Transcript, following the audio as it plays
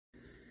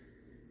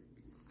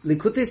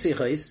Likutei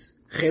Sichos,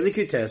 Chelik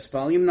Yutes,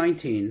 Volume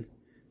 19,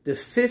 the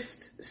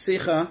 5th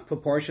Sicha for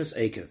Parshas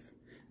Ekev.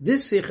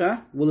 This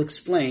Sicha will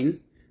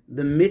explain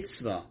the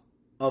mitzvah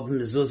of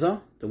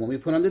mezuzah, the one we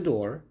put on the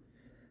door,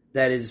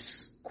 that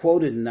is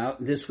quoted in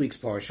this week's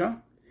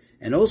Parsha,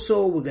 and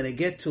also we're going to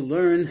get to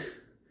learn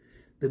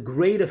the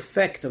great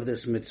effect of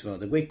this mitzvah,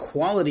 the great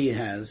quality it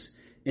has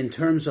in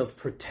terms of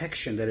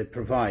protection that it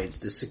provides,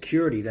 the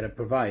security that it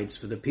provides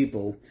for the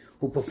people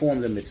who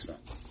perform the mitzvah.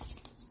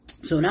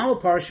 So in our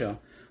Parsha,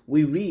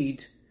 we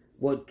read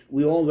what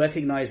we all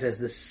recognize as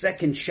the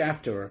second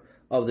chapter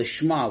of the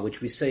Shema,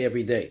 which we say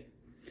every day.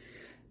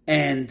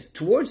 And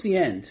towards the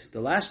end,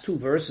 the last two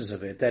verses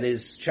of it, that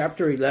is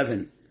chapter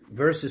 11,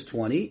 verses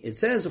 20, it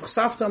says, that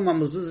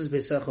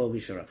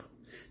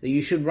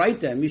you should write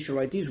them, you should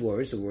write these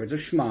words, the words of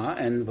Shema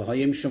and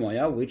V'hayim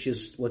Shemaya, which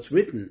is what's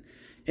written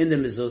in the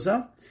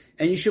mezuzah,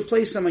 and you should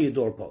place them on your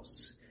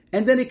doorposts.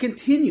 And then it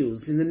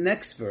continues in the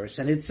next verse,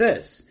 and it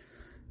says,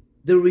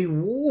 the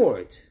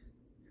reward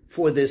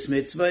for this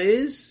mitzvah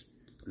is,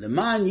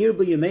 Leman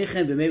yirbu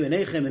yemechem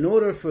v'mei in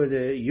order for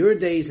your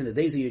days and the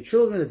days of your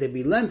children, that they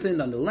be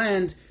lengthened on the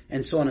land,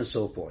 and so on and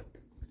so forth.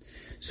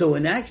 So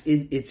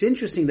it's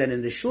interesting that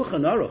in the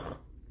Shulchan Aruch,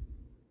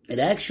 it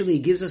actually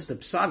gives us the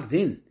psak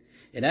din.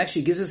 It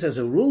actually gives us as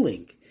a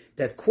ruling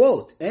that,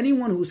 quote,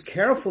 anyone who's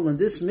careful in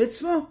this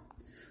mitzvah,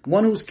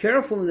 one who's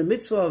careful in the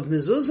mitzvah of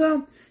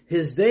mezuzah,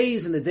 his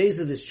days and the days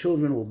of his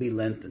children will be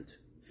lengthened.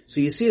 So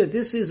you see that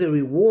this is a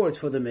reward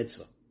for the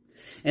mitzvah.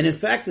 And in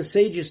fact, the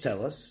sages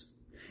tell us,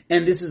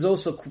 and this is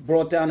also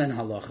brought down in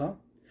halacha,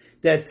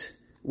 that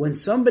when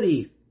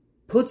somebody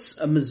puts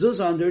a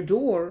mezuzah on their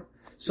door,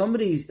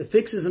 somebody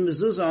fixes a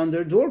mezuzah on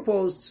their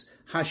doorposts,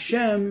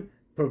 Hashem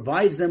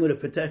provides them with a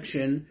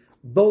protection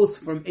both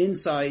from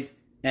inside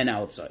and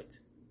outside.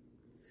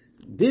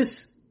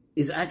 This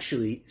is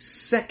actually a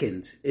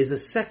second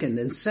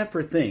and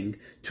separate thing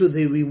to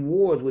the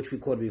reward which we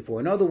quoted before.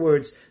 In other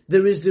words,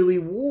 there is the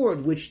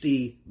reward which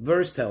the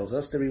verse tells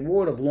us, the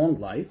reward of long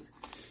life,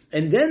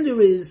 and then there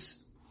is,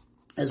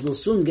 as we'll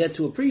soon get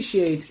to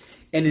appreciate,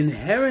 an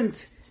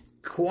inherent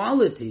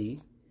quality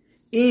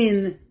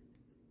in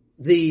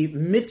the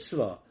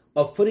mitzvah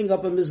of putting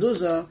up a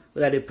mezuzah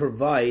that it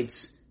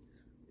provides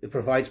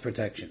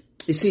protection.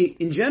 You see,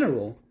 in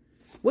general,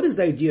 what is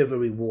the idea of a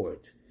reward?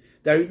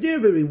 The idea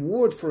of a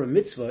reward for a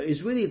mitzvah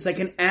is really, it's like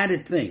an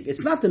added thing.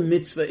 It's not the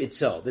mitzvah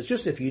itself. It's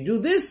just, if you do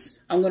this,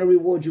 I'm going to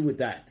reward you with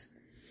that.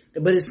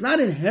 But it's not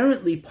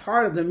inherently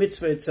part of the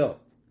mitzvah itself.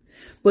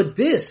 But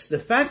this, the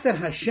fact that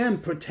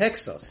Hashem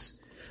protects us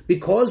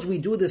because we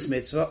do this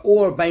mitzvah,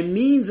 or by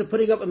means of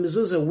putting up a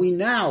mezuzah, we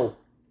now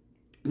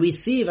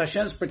receive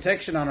Hashem's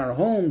protection on our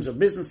homes or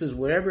businesses,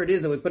 wherever it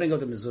is that we're putting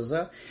up the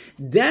mezuzah,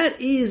 that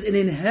is an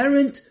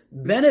inherent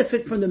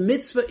benefit from the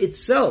mitzvah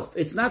itself.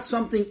 It's not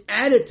something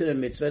added to the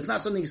mitzvah. It's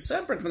not something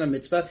separate from the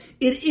mitzvah.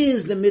 It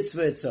is the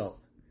mitzvah itself.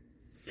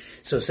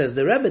 So says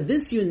the Rebbe,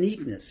 this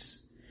uniqueness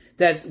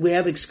that we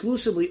have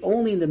exclusively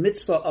only in the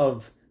mitzvah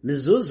of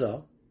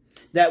mezuzah,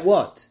 that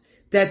what?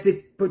 That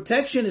the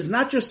protection is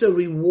not just a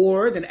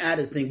reward, an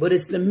added thing, but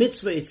it's the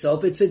mitzvah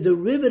itself. It's a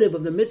derivative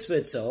of the mitzvah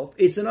itself.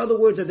 It's, in other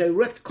words, a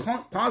direct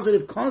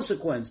positive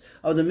consequence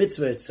of the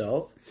mitzvah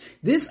itself.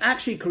 This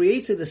actually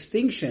creates a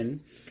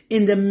distinction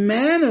in the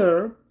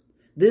manner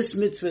this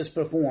mitzvah is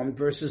performed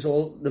versus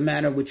the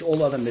manner which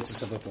all other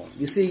mitzvahs are performed.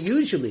 You see,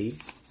 usually,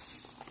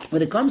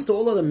 when it comes to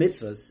all other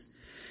mitzvahs,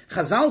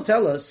 Chazal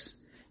tell us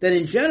that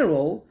in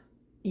general,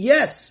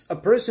 yes, a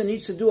person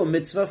needs to do a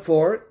mitzvah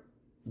for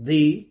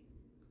the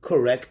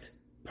correct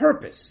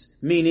purpose.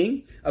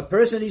 Meaning, a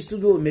person needs to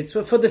do a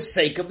mitzvah for the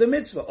sake of the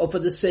mitzvah, or for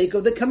the sake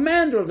of the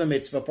commander of the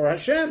mitzvah, for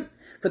Hashem,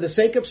 for the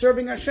sake of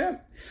serving Hashem.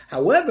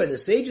 However, the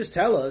sages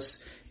tell us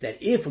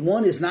that if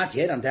one is not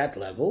yet on that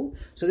level,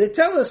 so they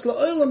tell us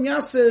la'olam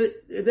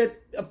yaseh,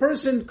 that a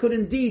person could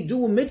indeed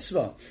do a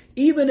mitzvah,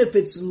 even if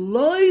it's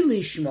loy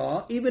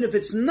lishma, even if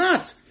it's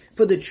not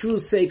for the true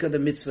sake of the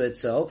mitzvah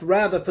itself,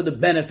 rather for the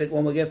benefit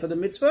one will get for the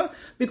mitzvah,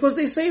 because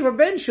they say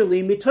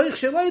eventually,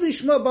 because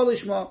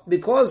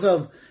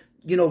of,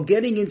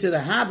 getting into the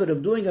habit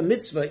of doing a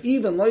mitzvah,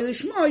 even loy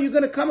lishma, you're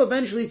going to come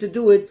eventually to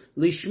do it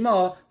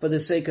lishma, for the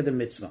sake of the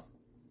mitzvah.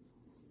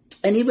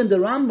 And even the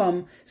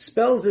Rambam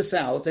spells this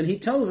out, and he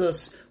tells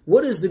us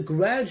what is the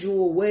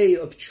gradual way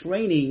of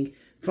training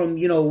from,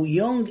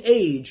 young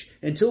age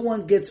until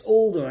one gets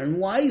older and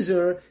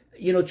wiser,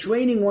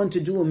 training one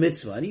to do a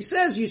mitzvah. And he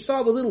says, you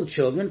start with little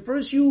children.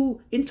 First,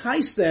 you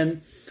entice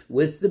them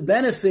with the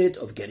benefit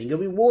of getting a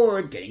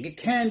reward, getting a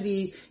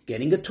candy,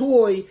 getting a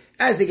toy.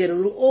 As they get a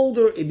little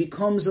older, it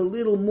becomes a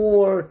little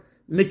more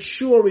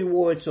mature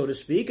reward, so to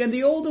speak. And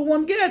the older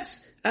one gets,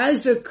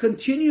 as they're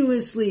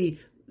continuously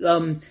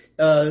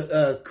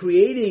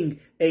creating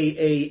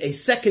a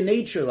second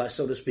nature,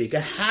 so to speak,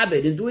 a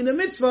habit in doing the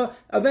mitzvah,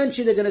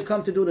 eventually they're going to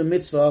come to do the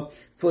mitzvah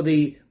for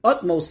the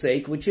utmost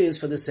sake, which is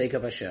for the sake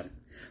of Hashem.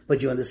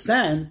 But you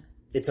understand,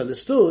 it's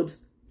understood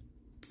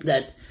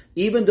that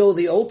even though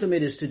the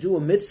ultimate is to do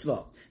a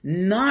mitzvah,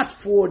 not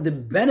for the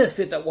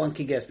benefit that one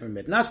can get from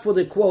it, not for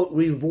the, quote,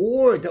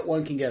 reward that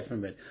one can get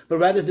from it, but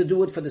rather to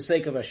do it for the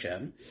sake of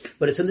Hashem.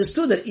 But it's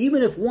understood that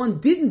even if one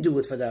didn't do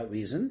it for that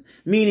reason,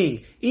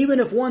 meaning even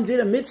if one did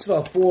a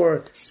mitzvah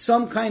for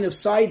some kind of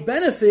side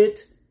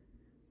benefit,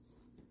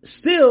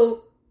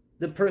 still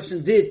the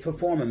person did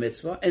perform a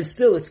mitzvah, and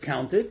still it's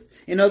counted.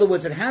 In other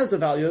words, it has the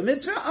value of a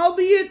mitzvah,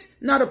 albeit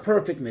not a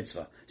perfect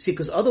mitzvah. See,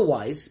 because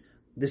otherwise,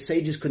 the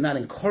sages could not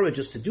encourage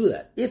us to do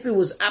that. If it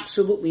was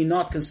absolutely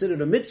not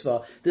considered a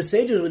mitzvah, the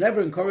sages would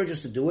never encourage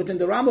us to do it, and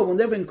the Rambam will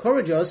never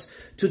encourage us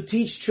to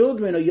teach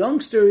children or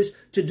youngsters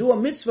to do a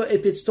mitzvah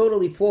if it's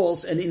totally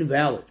false and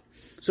invalid.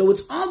 So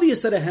it's obvious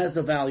that it has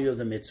the value of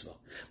the mitzvah.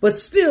 But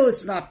still,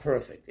 it's not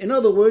perfect. In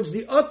other words,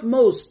 the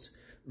utmost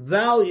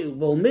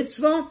valuable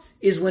mitzvah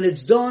is when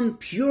it's done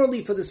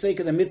purely for the sake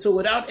of the mitzvah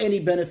without any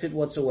benefit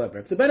whatsoever.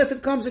 If the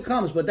benefit comes, it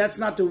comes, but that's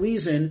not the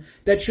reason.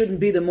 That shouldn't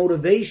be the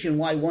motivation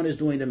why one is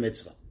doing the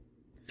mitzvah.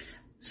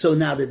 So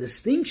now the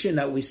distinction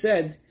that we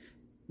said,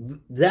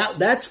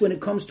 that's when it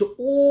comes to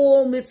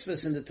all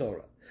mitzvahs in the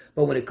Torah.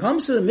 But when it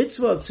comes to the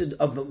mitzvah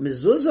of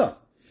mezuzah,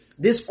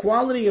 this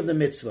quality of the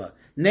mitzvah,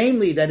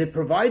 namely that it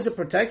provides a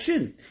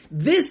protection,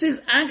 this is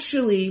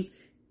actually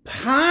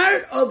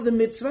part of the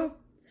mitzvah.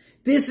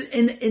 This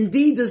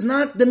indeed does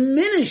not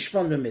diminish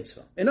from the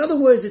mitzvah. In other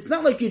words, it's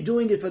not like you're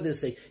doing it for this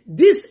sake.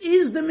 This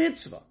is the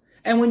mitzvah.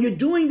 And when you're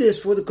doing this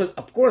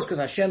because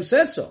Hashem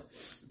said so,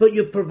 but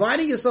you're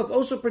providing yourself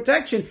also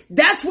protection,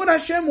 that's what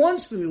Hashem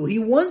wants from you. He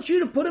wants you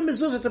to put a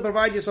mezuzah to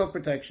provide yourself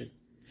protection.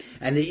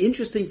 And the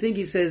interesting thing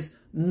he says,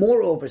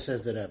 moreover,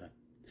 says the Rebbe,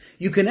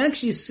 you can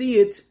actually see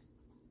it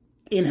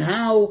in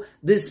how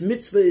this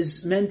mitzvah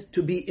is meant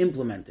to be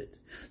implemented.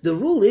 The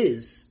rule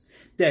is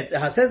that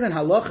it says in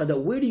halacha that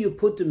where do you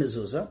put the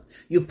mezuzah?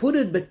 You put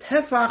it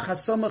betefach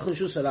hasamach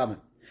l'shus harabim.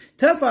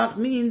 Tefach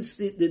means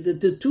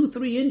the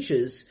 2-3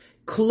 inches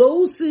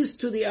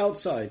closest to the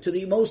outside, to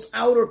the most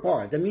outer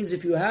part. That means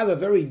if you have a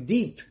very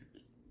deep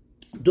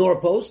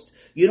doorpost,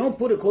 you don't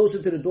put it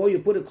closer to the door, you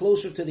put it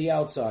closer to the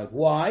outside.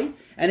 Why?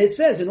 And it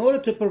says in order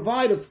to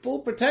provide a full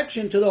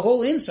protection to the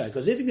whole inside.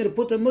 Because if you're going to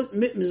put the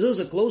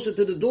mezuzah closer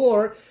to the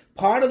door,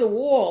 part of the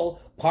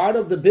wall, part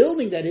of the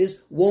building that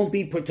is, won't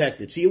be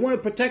protected. So you want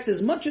to protect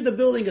as much of the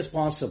building as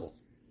possible.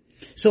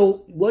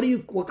 So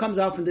what comes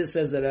out from this,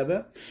 says the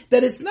Rebbe,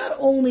 that it's not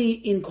only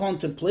in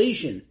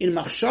contemplation, in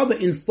machshava,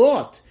 in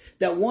thought,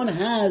 that one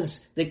has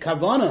the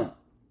kavanah,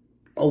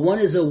 or one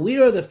is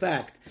aware of the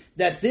fact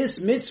that this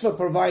mitzvah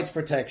provides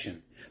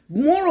protection.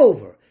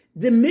 Moreover,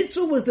 the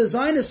mitzvah was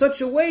designed in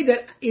such a way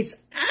that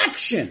its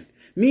action,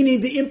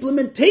 meaning the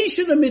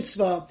implementation of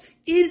mitzvah,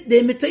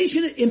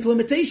 the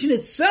implementation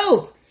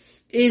itself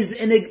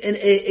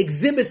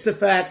exhibits the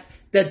fact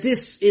that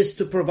this is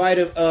to provide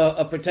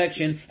a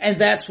protection, and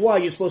that's why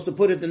you're supposed to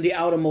put it in the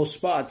outermost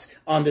spot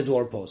on the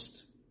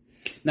doorpost.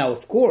 Now,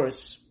 of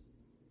course,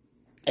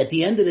 at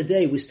the end of the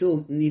day, we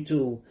still need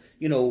to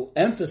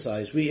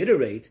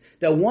reiterate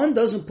that one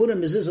doesn't put a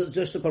mezuzah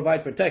just to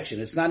provide protection.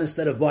 It's not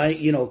instead of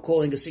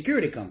calling a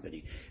security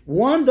company.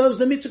 One does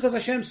the mitzvah because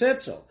Hashem said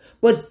so.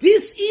 But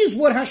this is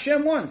what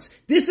Hashem wants.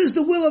 This is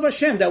the will of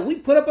Hashem, that we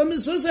put up a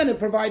mezuzah and it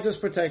provides us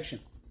protection.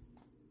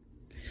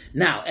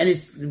 Now, and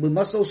we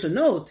must also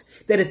note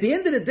that at the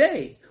end of the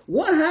day,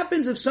 what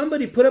happens if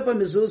somebody put up a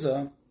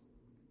mezuzah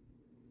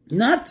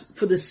not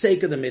for the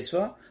sake of the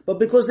mitzvah, but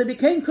because they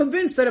became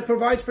convinced that it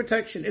provides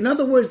protection? In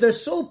other words, their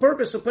sole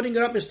purpose of putting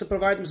it up is to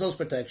provide themselves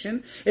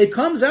protection. It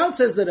comes out,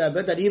 says the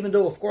Rebbe, that even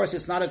though, of course,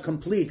 it's not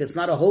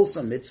a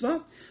wholesome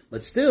mitzvah,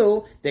 but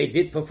still, they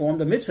did perform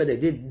the mitzvah. They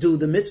did do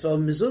the mitzvah of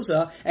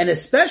mezuzah, and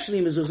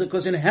especially mezuzah,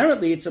 because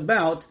inherently it's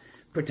about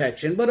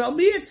protection, but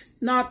albeit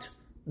not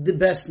the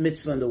best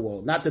mitzvah in the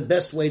world, not the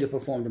best way to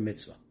perform the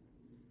mitzvah.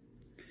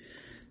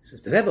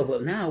 Says the Rebbe,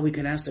 but now we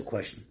can ask the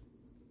question.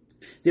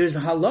 There is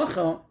a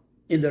halacha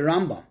in the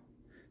Rambam.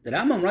 The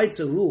Rambam writes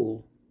a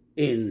rule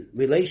in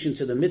relation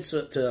to the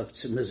mitzvah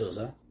to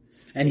mezuzah,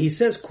 and he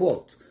says,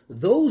 quote,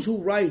 those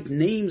who write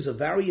names of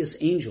various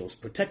angels,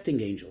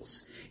 protecting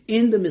angels,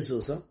 in the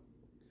mezuzah,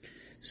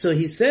 so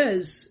he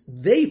says,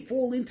 they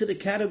fall into the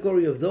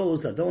category of those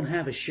that don't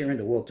have a share in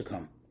the world to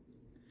come.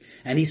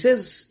 And he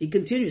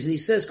continues, and he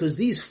says, because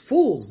these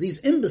fools, these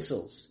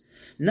imbeciles,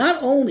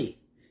 not only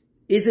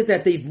is it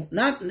that they've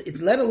not,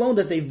 let alone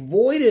that they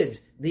voided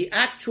the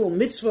actual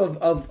mitzvah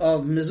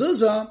of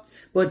mezuzah,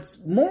 but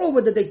moreover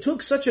that they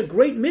took such a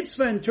great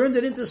mitzvah and turned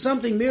it into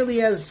something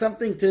merely as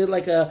something to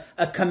like a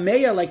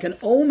kameya, like an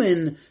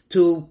omen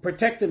to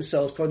protect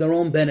themselves for their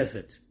own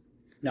benefit.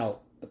 Now,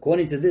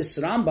 according to this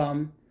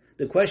Rambam,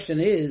 the question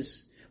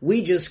is,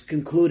 we just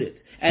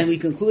concluded, and we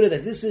concluded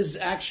that this is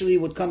actually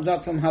what comes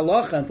out from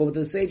halacha and from what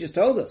the sages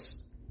told us,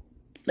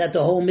 that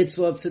the whole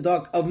mitzvah of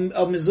tzedakah,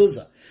 of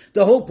mezuzah,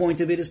 the whole point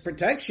of it is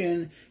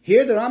protection.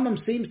 Here the Rambam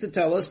seems to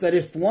tell us that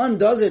if one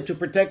does it to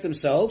protect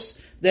themselves,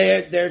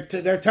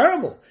 they're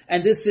terrible.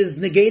 And this is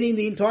negating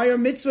the entire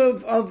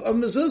mitzvah of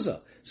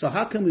mezuzah. So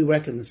how can we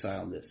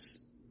reconcile this?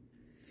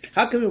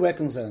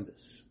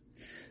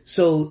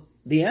 So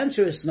the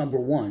answer is, number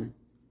one,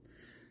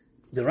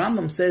 the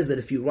Rambam says that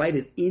if you write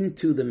it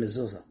into the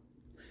mezuzah,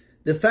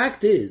 the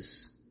fact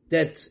is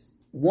that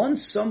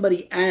once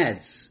somebody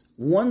adds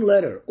one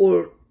letter,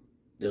 or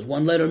there's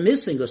one letter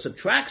missing, or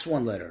subtracts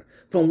one letter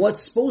from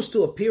what's supposed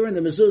to appear in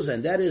the mezuzah,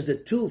 and that is the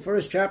two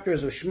first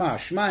chapters of Shema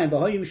and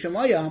V'hoyim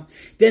Shemaya,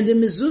 then the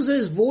mezuzah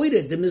is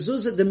voided. The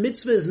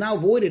mitzvah is now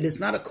voided. It's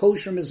not a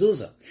kosher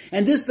mezuzah.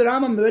 And this the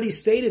Rambam already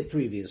stated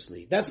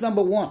previously. That's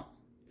number one.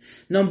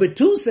 Number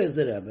two, says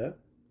the Rebbe,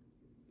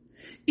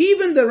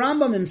 even the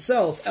Rambam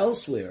himself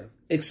elsewhere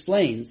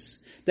explains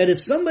that if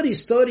somebody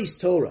studies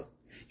Torah,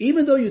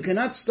 even though you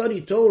cannot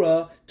study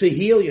Torah to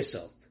heal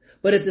yourself,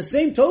 but at the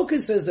same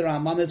token, says the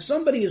Rambam, if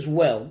somebody is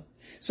well,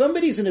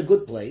 somebody's in a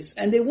good place,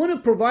 and they want to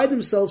provide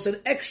themselves an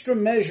extra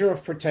measure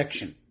of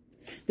protection.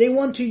 They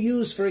want to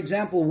use, for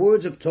example,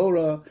 words of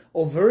Torah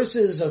or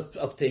verses of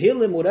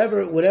Tehillim,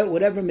 whatever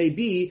it may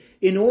be,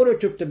 in order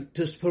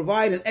to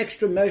provide an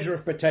extra measure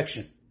of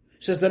protection.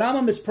 Says the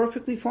Rambam, it's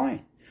perfectly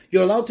fine.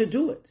 You're allowed to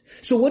do it.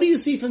 So what do you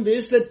see from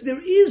this? That there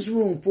is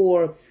room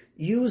for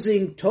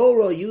using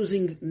Torah,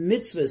 using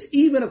mitzvahs,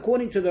 even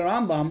according to the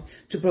Rambam,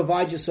 to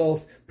provide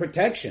yourself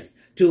protection,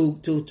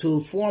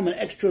 to form an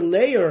extra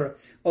layer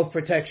of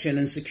protection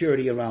and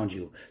security around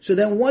you. So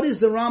then what is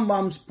the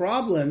Rambam's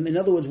problem? In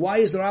other words,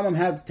 why does the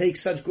Rambam take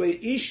such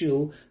great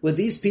issue with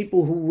these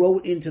people who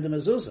wrote into the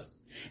mezuzah?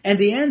 And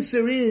the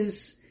answer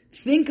is,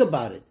 think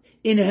about it.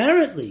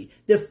 Inherently,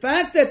 the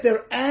fact that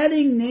they're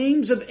adding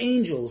names of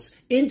angels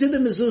into the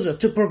mezuzah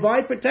to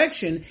provide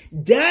protection,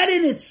 that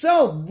in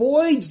itself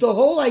voids the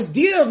whole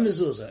idea of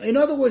mezuzah. In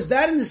other words,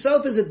 that in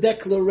itself is a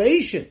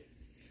declaration,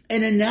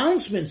 an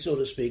announcement, so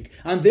to speak,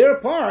 on their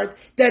part,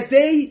 that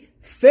they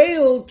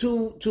fail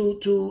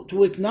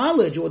to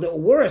acknowledge, or the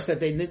worse, that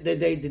they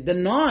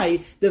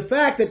deny the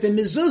fact that the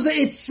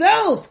mezuzah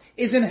itself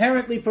is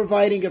inherently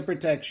providing a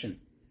protection,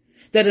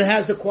 that it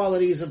has the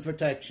qualities of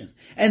protection.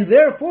 And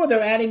therefore, they're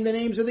adding the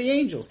names of the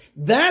angels.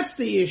 That's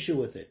the issue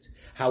with it.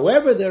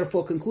 However,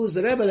 therefore, concludes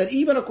the Rebbe, that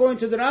even according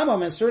to the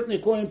Rambam, and certainly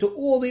according to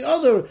all the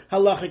other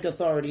halachic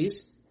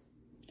authorities,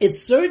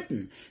 it's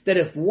certain that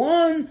if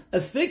one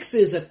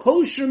affixes a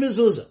kosher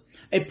mezuzah,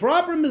 a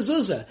proper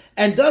mezuzah,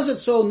 and does it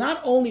so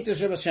not only to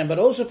serve Hashem, but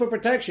also for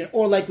protection,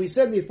 or like we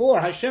said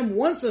before, Hashem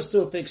wants us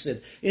to affix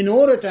it in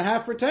order to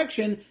have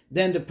protection,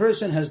 then the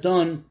person has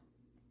done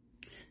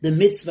the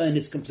mitzvah in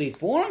its complete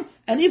form.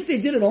 And if they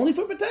did it only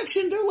for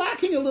protection, they're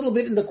lacking a little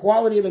bit in the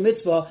quality of the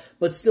mitzvah,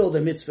 but still the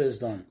mitzvah is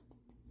done.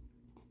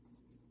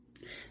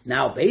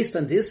 Now, based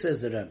on this,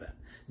 says the Rebbe,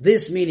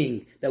 this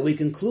meaning that we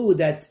conclude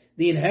that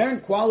the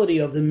inherent quality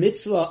of the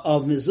mitzvah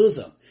of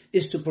mezuzah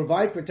is to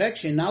provide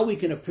protection, now we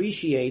can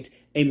appreciate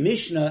a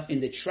Mishnah in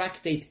the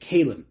tractate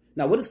Kalim.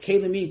 Now, what does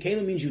Kalim mean?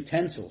 Kalim means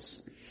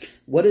utensils.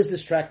 What is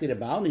this tractate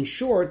about? In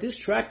short, this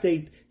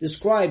tractate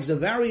describes the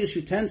various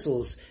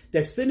utensils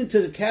that fit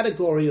into the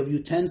category of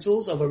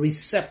utensils of a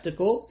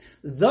receptacle.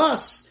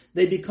 Thus,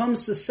 they become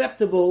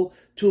susceptible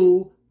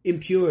to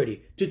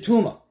impurity, to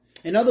tumah.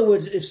 In other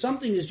words, if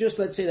something is just,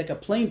 let's say, like a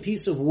plain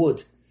piece of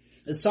wood,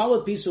 a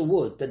solid piece of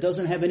wood that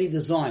doesn't have any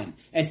design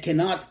and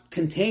cannot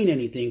contain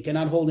anything,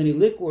 cannot hold any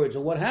liquids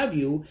or what have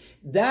you,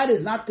 that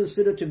is not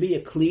considered to be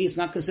a kli, it's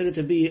not considered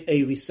to be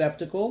a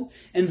receptacle,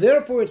 and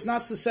therefore it's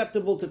not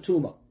susceptible to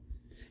tumah.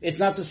 It's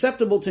not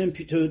susceptible to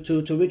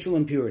ritual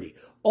impurity.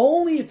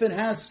 Only if it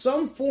has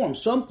some form,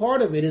 some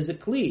part of it is a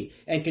kli,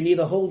 and can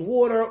either hold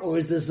water or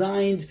is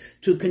designed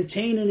to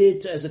contain in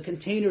it as a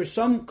container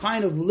some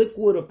kind of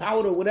liquid or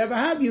powder or whatever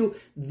have you,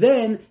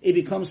 then it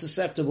becomes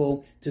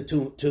susceptible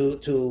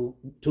to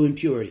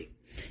impurity.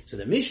 So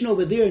the Mishnah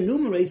over there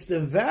enumerates the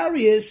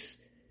various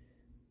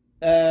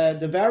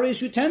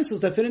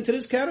utensils that fit into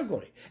this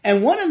category.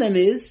 And one of them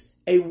is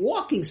a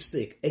walking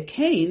stick, a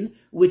cane,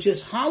 which is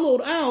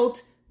hollowed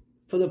out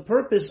for the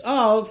purpose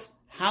of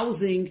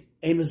housing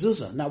a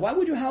mezuzah. Now, why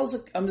would you house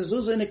a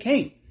mezuzah in a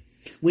cane?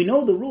 We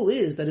know the rule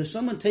is that if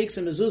someone takes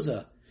a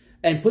mezuzah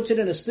and puts it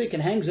in a stick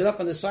and hangs it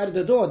up on the side of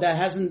the door,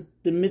 the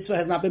mitzvah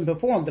has not been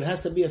performed. It has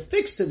to be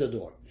affixed to the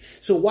door.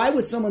 So why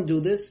would someone do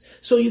this?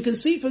 So you can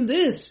see from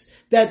this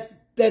that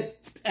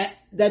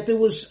there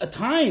was a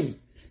time,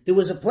 there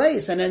was a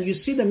place, and then you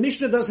see the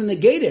Mishnah doesn't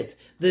negate it.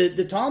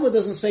 The Talmud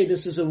doesn't say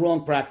this is a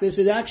wrong practice.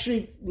 It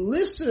actually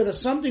lists it as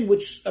something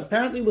which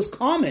apparently was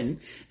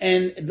common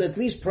and at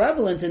least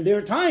prevalent in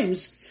their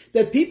times,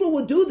 that people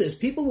would do this.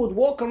 People would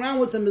walk around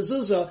with a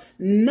mezuzah,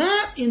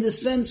 not in the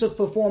sense of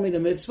performing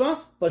the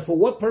mitzvah, but for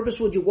what purpose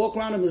would you walk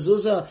around a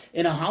mezuzah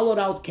in a hollowed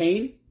out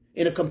cane,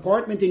 in a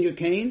compartment in your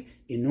cane?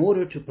 In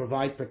order to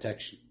provide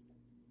protection.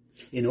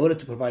 In order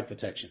to provide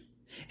protection.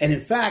 And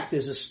in fact,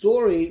 there's a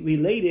story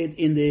related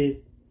in the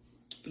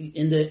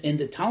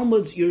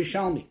Talmud's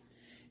Yerushalmi,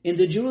 in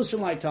the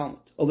Jerusalem Talmud.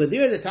 Over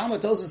there, the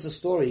Talmud tells us a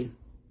story,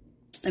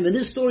 and in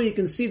this story you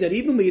can see that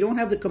even when you don't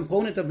have the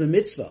component of the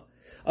mitzvah,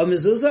 of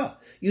mezuzah,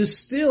 you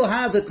still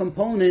have the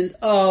component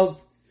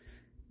of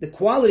the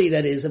quality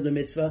that is of the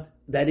mitzvah,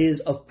 that is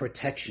of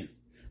protection.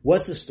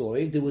 What's the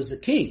story? There was a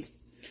king,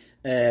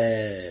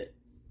 his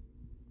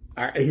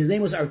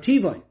name was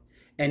Artivon,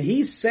 and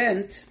he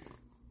sent,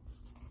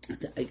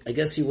 I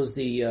guess he was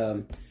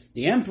the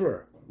the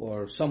emperor,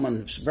 or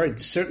someone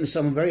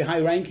very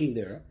high ranking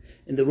there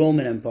in the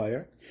Roman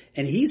Empire,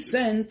 and he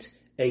sent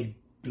a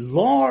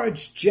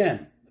large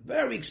gem, a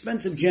very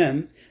expensive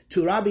gem,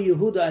 to Rabbi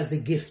Yehuda as a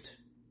gift,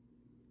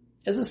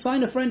 as a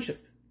sign of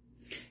friendship.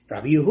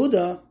 Rabbi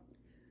Yehuda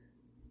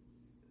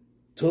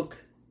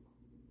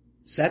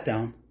sat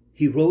down,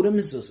 he wrote a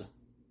mezuzah.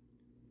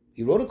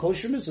 He wrote a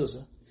kosher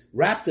mezuzah,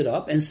 wrapped it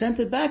up, and sent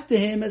it back to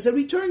him as a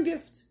return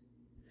gift.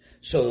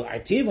 So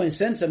Artivon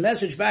sends a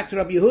message back to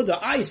Rabbi Yehuda,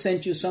 I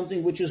sent you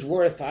something which is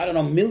worth,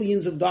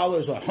 millions of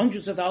dollars or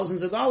hundreds of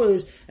thousands of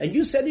dollars, and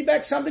you sent me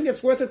back something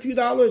that's worth a few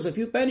dollars, a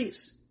few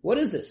pennies. What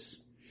is this?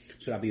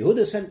 So Rabbi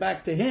Yehuda sent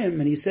back to him,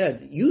 and he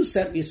said, you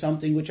sent me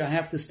something which I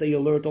have to stay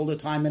alert all the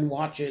time and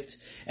watch it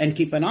and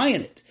keep an eye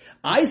on it.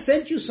 I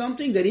sent you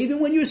something that even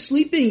when you're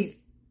sleeping,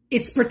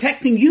 it's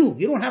protecting you.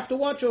 You don't have to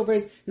watch over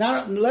it.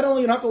 Not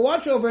only you don't have to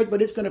watch over it,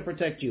 but it's going to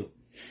protect you.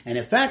 And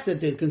in fact,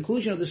 that the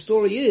conclusion of the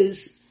story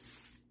is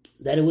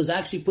that it was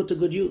actually put to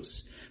good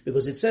use,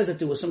 because it says that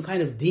there was some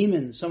kind of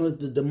demon, some of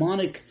the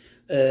demonic,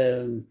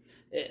 the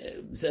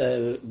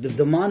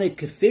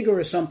demonic figure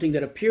or something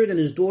that appeared in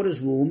his daughter's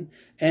room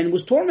and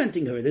was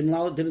tormenting her. It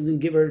didn't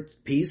give her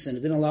peace, and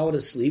it didn't allow her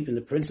to sleep in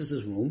the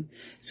princess's room.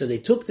 So they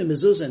took the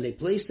mezuzah and they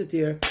placed it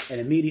there,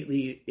 and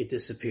immediately it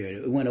disappeared.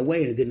 It went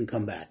away and it didn't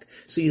come back.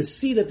 So you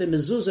see that the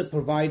mezuzah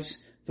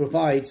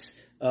provides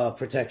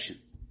protection.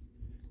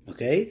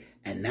 Okay?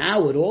 And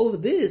now with all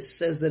of this,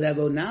 says the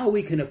Rebbe, now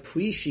we can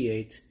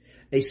appreciate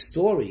a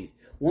story,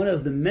 one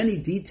of the many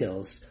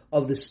details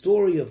of the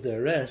story of the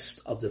arrest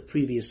of the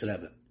previous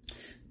Rebbe.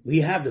 We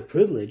have the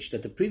privilege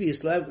that the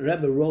previous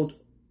Rebbe wrote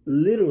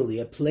literally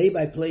a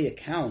play-by-play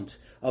account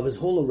of his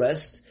whole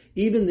arrest,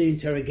 even the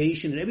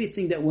interrogation and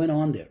everything that went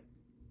on there.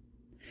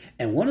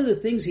 And one of the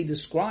things he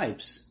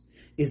describes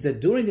is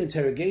that during the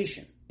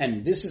interrogation,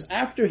 and this is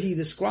after he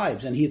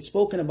describes, and he had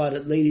spoken about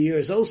it later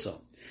years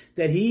also,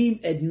 that he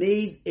had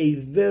made a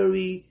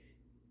very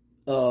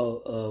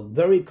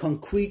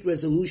concrete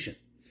resolution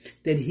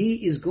that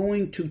he is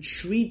going to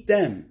treat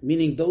them,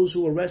 meaning those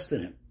who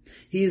arrested him,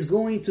 he is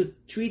going to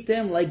treat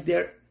them like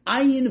they're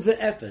ayin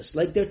ve'efes,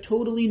 like they're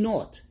totally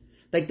naught,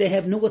 like they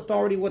have no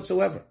authority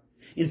whatsoever.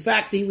 In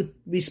fact, he would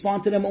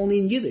respond to them only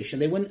in Yiddish,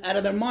 and they went out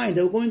of their mind.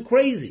 They were going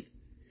crazy.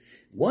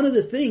 One of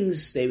the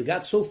things, they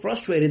got so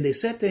frustrated, they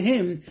said to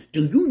him,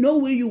 do you know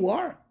where you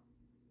are?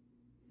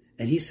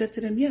 And he said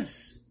to them,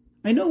 yes,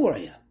 I know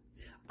where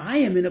I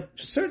am.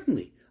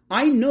 Certainly,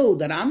 I know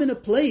that I'm in a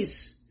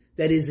place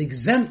that is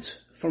exempt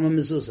from a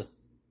mezuzah.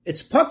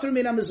 It's patur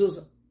min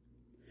mezuzah.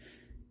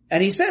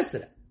 And he says to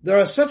them, there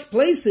are such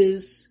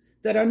places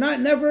that are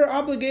never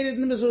obligated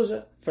in the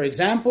mezuzah. For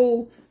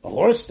example, a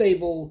horse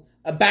stable,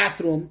 a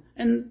bathroom,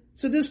 and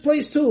so this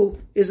place too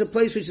is a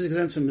place which is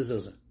exempt from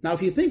mezuzah. Now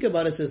if you think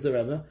about it, says the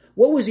Rebbe,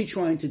 what was he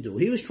trying to do?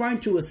 He was trying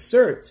to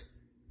assert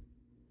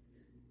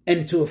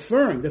and to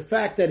affirm the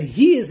fact that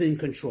he is in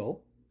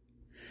control,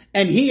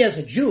 and he as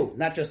a Jew,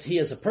 not just he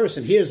as a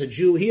person, he as a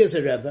Jew, he as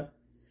a Rebbe.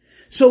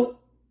 So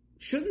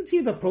shouldn't he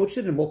have approached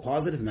it in a more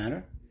positive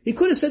manner? He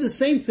could have said the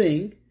same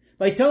thing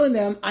by telling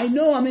them, I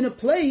know I'm in a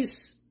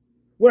place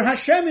where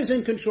Hashem is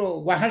in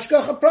control, where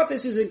Hashgacha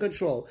Pratis is in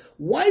control.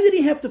 Why did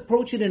he have to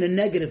approach it in a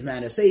negative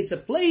manner? Say it's a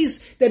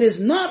place that is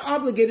not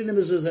obligated in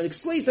mezuzah, it's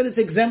a place that is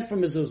exempt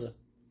from mezuzah.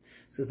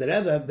 Says the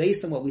Rebbe,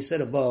 based on what we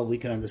said above, we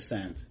can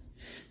understand.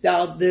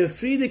 Now, the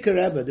Frierdiker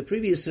Rebbe, the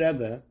previous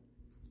Rebbe,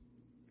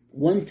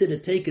 wanted to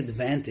take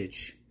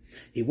advantage.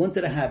 He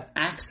wanted to have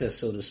access,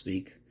 so to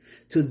speak,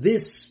 to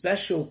this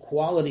special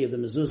quality of the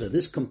mezuzah,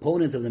 this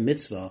component of the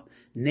mitzvah,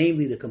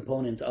 namely the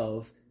component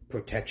of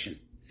protection.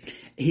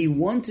 He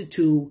wanted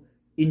to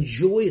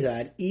enjoy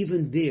that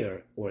even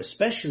there, or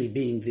especially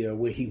being there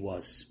where he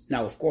was.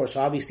 Now, of course,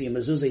 obviously a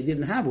mezuzah he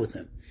didn't have with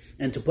him,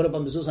 and to put up a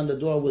mezuzah on the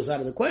door was out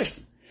of the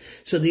question.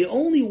 So the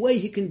only way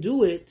he can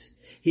do it,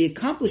 he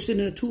accomplished it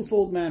in a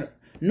twofold manner.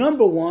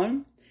 Number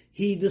one,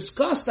 he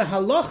discussed the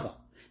halacha.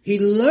 He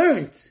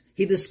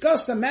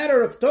discussed the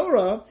matter of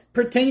Torah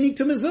pertaining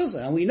to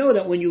mezuzah. And we know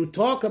that when you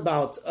talk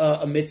about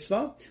a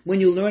mitzvah,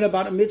 when you learn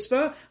about a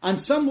mitzvah, on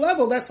some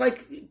level that's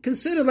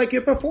considered like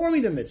you're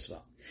performing the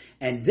mitzvah.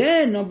 And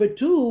then number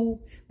two,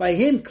 by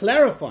him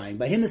clarifying,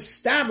 by him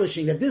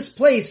establishing that this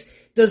place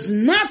does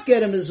not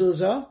get a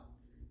mezuzah,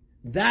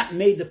 that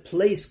made the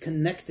place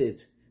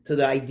connected to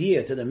the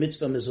idea, to the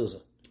mitzvah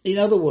mezuzah. In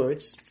other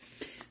words,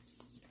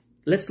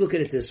 let's look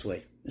at it this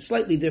way, a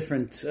slightly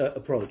different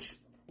approach.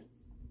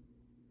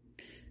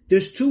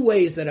 There's two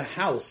ways that a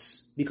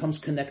house becomes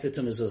connected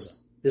to mezuzah.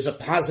 There's a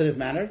positive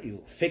manner.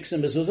 You fix a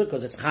mezuzah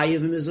because it's chayiv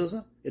a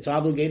mezuzah. It's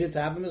obligated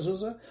to have a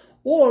mezuzah.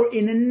 Or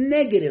in a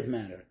negative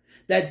manner,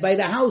 that by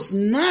the house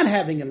not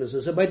having a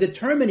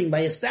mezuzah,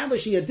 by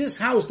establishing that this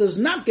house does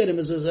not get a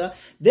mezuzah,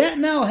 that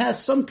now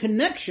has some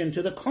connection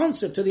to the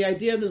concept, to the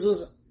idea of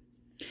mezuzah.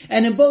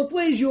 And in both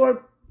ways, you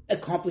are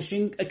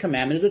accomplishing a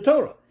commandment of the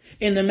Torah.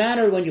 In the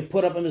matter when you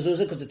put up a mezuzah,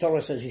 because the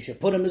Torah says you should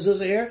put a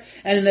mezuzah here,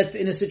 and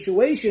in a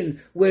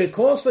situation where it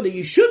calls for that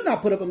you should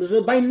not put up a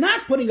mezuzah, by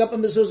not putting up a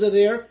mezuzah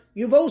there,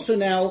 you've also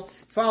now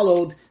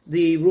followed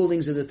the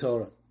rulings of the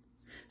Torah.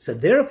 So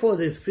therefore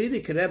the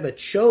Frierdiker Rebbe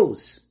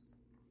chose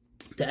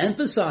to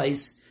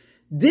emphasize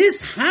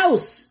this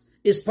house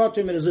is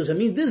Pater Mezuzah. I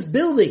mean, this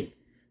building,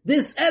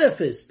 this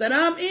edifice that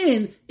I'm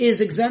in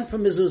is exempt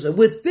from mezuzah.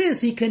 With this,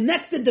 he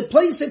connected the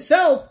place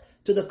itself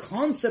to the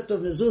concept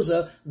of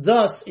mezuzah,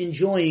 thus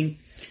enjoying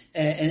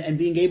and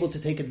being able to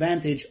take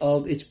advantage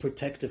of its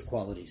protective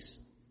qualities.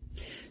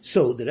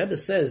 So the Rebbe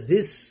says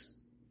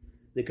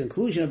the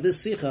conclusion of this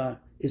sikha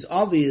is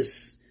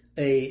obvious,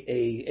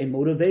 a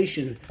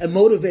motivation, a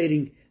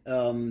motivating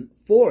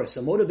force,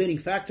 a motivating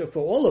factor for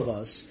all of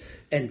us,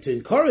 and to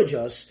encourage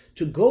us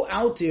to go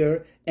out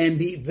there and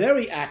be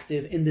very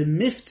active in the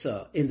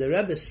miftzah, in the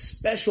Rebbe's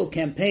special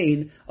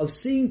campaign of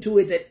seeing to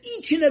it that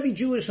each and every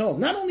Jewish home,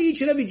 not only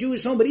each and every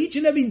Jewish home, but each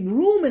and every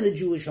room in the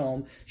Jewish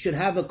home should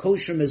have a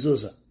kosher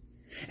mezuzah.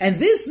 And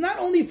this not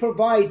only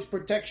provides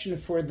protection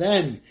for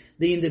them,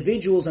 the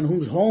individuals on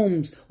whose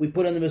homes we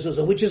put on the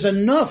mezuzah, which is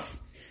enough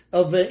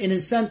of an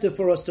incentive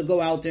for us to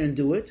go out there and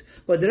do it.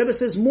 But the Rebbe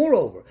says,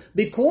 moreover,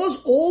 because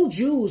all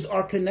Jews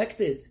are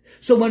connected,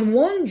 so when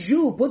one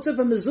Jew puts up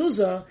a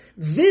mezuzah,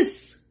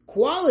 this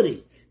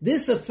quality,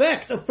 this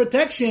effect of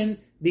protection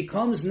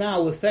becomes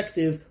now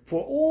effective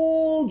for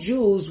all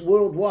Jews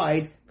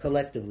worldwide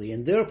collectively.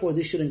 And therefore,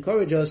 this should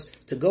encourage us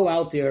to go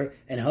out there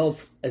and help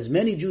as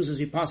many Jews as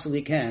we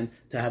possibly can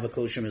to have a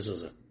kosher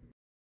mezuzah.